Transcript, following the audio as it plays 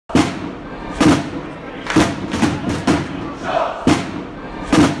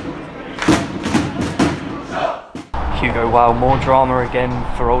while. More drama again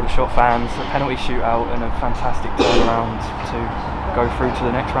for Aldershot fans. A penalty shootout and a fantastic turnaround to go through to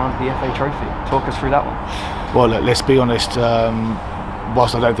the next round of the FA Trophy. Talk us through that one. Well, look, let's be honest.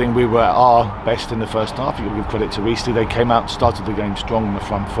 Whilst I don't think we were at our best in the first half, you got to give credit to Eastleigh. They came out, started the game strong on the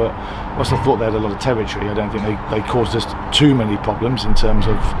front foot. Whilst I thought they had a lot of territory, I don't think they caused us too many problems in terms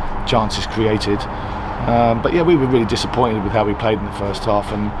of chances created. But yeah, we were really disappointed with how we played in the first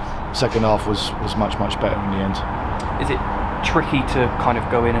half, and second half was much better in the end. Is it tricky to kind of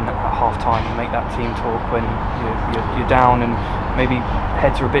go in and at half time and make that team talk when you're down and maybe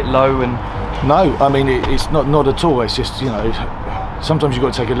heads are a bit low? And no, I mean it's not at all. It's just, you know, sometimes you've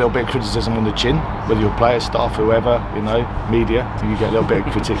got to take a little bit of criticism on the chin, whether you're players, staff, whoever, you know, media. You get a little bit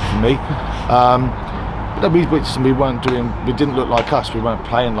of critique from me. But we didn't look like us. We weren't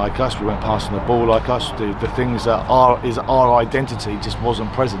playing like us. We weren't passing the ball like us. The things that is our identity just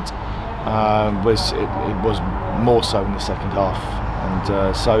wasn't present. It was more so in the second half,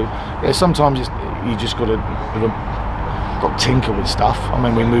 and so yeah, sometimes you just got to tinker with stuff. I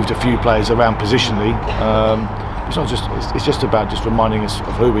mean, we moved a few players around positionally. It's just about just reminding us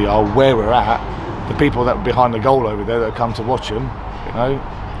of who we are, where we're at. The people that were behind the goal over there that come to watch them, you know,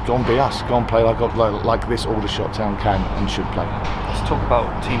 go and be us. Go and play like this Aldershot town can and should play. Let's talk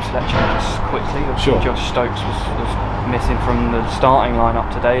about team selection just quickly. Sure. Josh Stokes was missing from the starting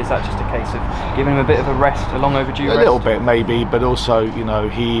lineup today. Is that just a case of giving him a bit of a rest, a long overdue rest? A little bit maybe, but also, you know,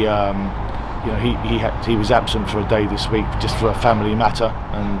 he was absent for a day this week just for a family matter,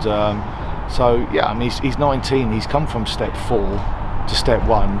 and so yeah, I mean he's 19. He's come from step 4 to step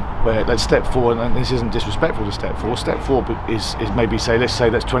 1, where that's step 4, and this isn't disrespectful to step 4. Step 4 is maybe let's say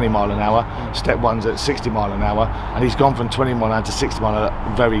that's 20 mile an hour. Step 1's at 60 mile an hour, and he's gone from 20 mile an hour to 60 mile an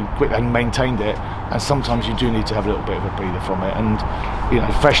hour very quick and maintained it. And sometimes you do need to have a little bit of a breather from it, and you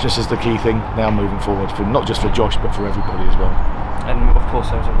know, freshness is the key thing now moving forward, for not just for Josh but for everybody as well. And of course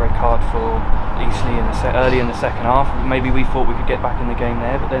there was a red card for Eastleigh early in the second half. Maybe we thought we could get back in the game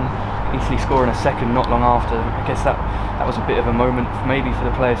there, but then Eastleigh scoring a second not long after. I guess that was a bit of a moment maybe for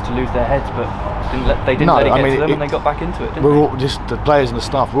the players to lose their heads, but they didn't let it get to them, and they got back into it, didn't they? All just the players and the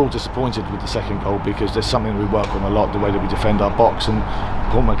staff were all disappointed with the second goal, because there's something we work on a lot, the way that we defend our box, and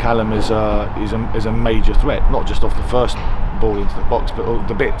Paul McCallum is a major threat, not just off the first ball into the box, but all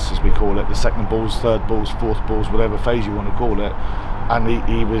the bits, as we call it, the second balls, third balls, fourth balls, whatever phase you want to call it. And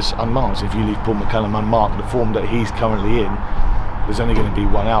he was unmarked. If you leave Paul McCallum unmarked, the form that he's currently in, there's only going to be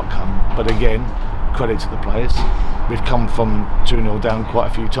one outcome. But again, credit to the players. We've come from 2-0 down quite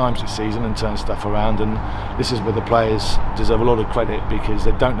a few times this season and turned stuff around, and this is where the players deserve a lot of credit, because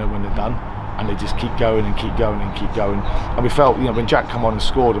they don't know when they're done, and they just keep going and keep going and keep going. And we felt, you know, when Jack come on and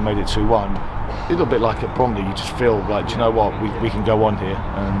scored and made it 2-1, a little bit like at Bromley, you just feel like, do you know what, we can go on here.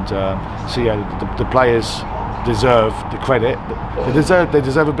 And so yeah, the players deserve the credit. They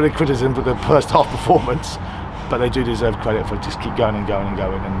deserve a bit of criticism for the first half performance, but they do deserve credit for just keep going and going and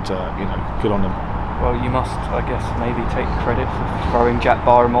going, and you know, good on them. Well, you must, I guess, maybe take credit for throwing Jack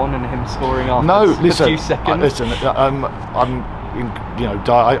Barham on and him scoring after a few seconds.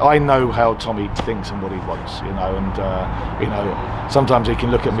 I know how Tommy thinks and what he wants, you know, and you know, sometimes he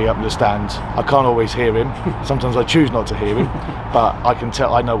can look at me up in the stand. I can't always hear him. Sometimes I choose not to hear him, but I can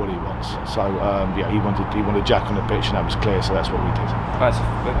tell. I know what he wants. So yeah, he wanted Jack on the pitch, and that was clear. So that's what we did.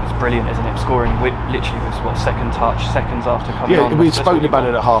 It's brilliant, isn't it? Scoring literally was what, second touch, seconds after coming on. Yeah, we'd spoken about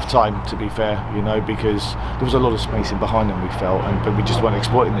it at half time, to be fair, you know, because there was a lot of spacing behind them, we felt, but we just weren't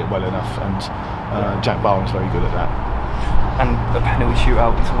exploiting it well enough, and Jack Barham's very good at that. And a penalty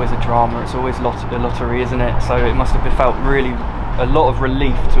shootout, it's always a drama, it's always a lottery, isn't it? So it must have felt really a lot of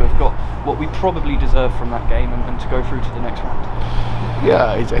relief to have got what we probably deserve from that game, and to go through to the next round.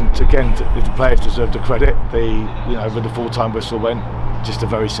 Yeah, and again, the players deserve the credit. You know, when the full-time whistle went, just a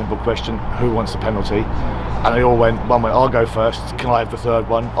very simple question: who wants the penalty? And they all went. One went, I'll go first. Can I have the third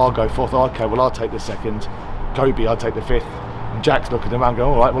one? I'll go fourth. Okay, well, I'll take the second. Kobe, I'll take the fifth. And Jack's looking around,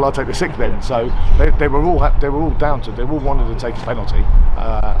 going, all right, well, I'll take the sixth then. So they were all down to. They all wanted to take a penalty,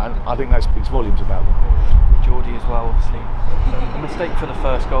 and I think that speaks volumes about them. Geordie as well, obviously. A mistake for the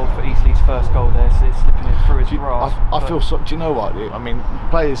first goal, for Eastleigh's first goal there, so it's slipping it through his grasp. I feel so. Do you know what? I mean,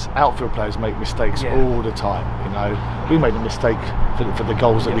 outfield players make mistakes all the time. You know, we made a mistake for the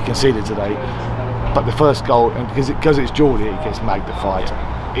goals that we conceded today, but the first goal, and because it's Geordie, it gets magnified.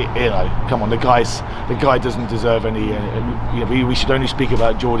 You know, come on, the guy doesn't deserve any. You know, we should only speak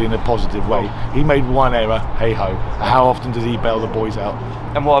about Geordie in a positive way. He made one error. Hey ho! How often does he bail the boys out?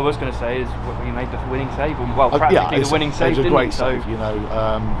 And what I was going to say is, you he made the winning save, well, practically the winning save. It's a great save, you know.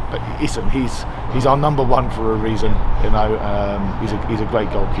 But listen, he's our number one for a reason, you know. He's a great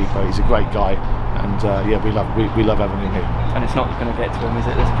goalkeeper. He's a great guy, and yeah, we love having him here. And it's not going to get to him, is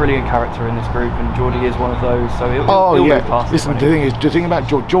it? There's brilliant character in this group, and Geordie is one of those. So he'll move past. Listen, the thing about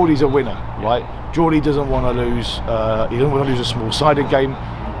Geordie's a winner, right? Geordie doesn't want to lose. He doesn't want to lose a small-sided game.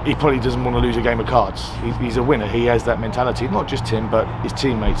 He probably doesn't want to lose a game of cards. He's a winner. He has that mentality. Not just him, but his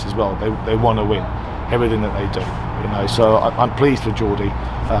teammates as well. They want to win everything that they do. You know, so I'm pleased for Geordie,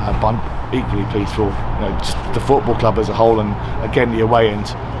 but I'm equally pleased for, you know, just the football club as a whole, and again the away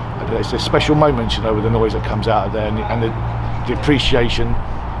end. It's a special moment, you know, with the noise that comes out of there, and the appreciation,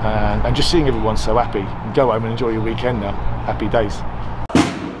 and just seeing everyone so happy. Go home and enjoy your weekend now. Happy days.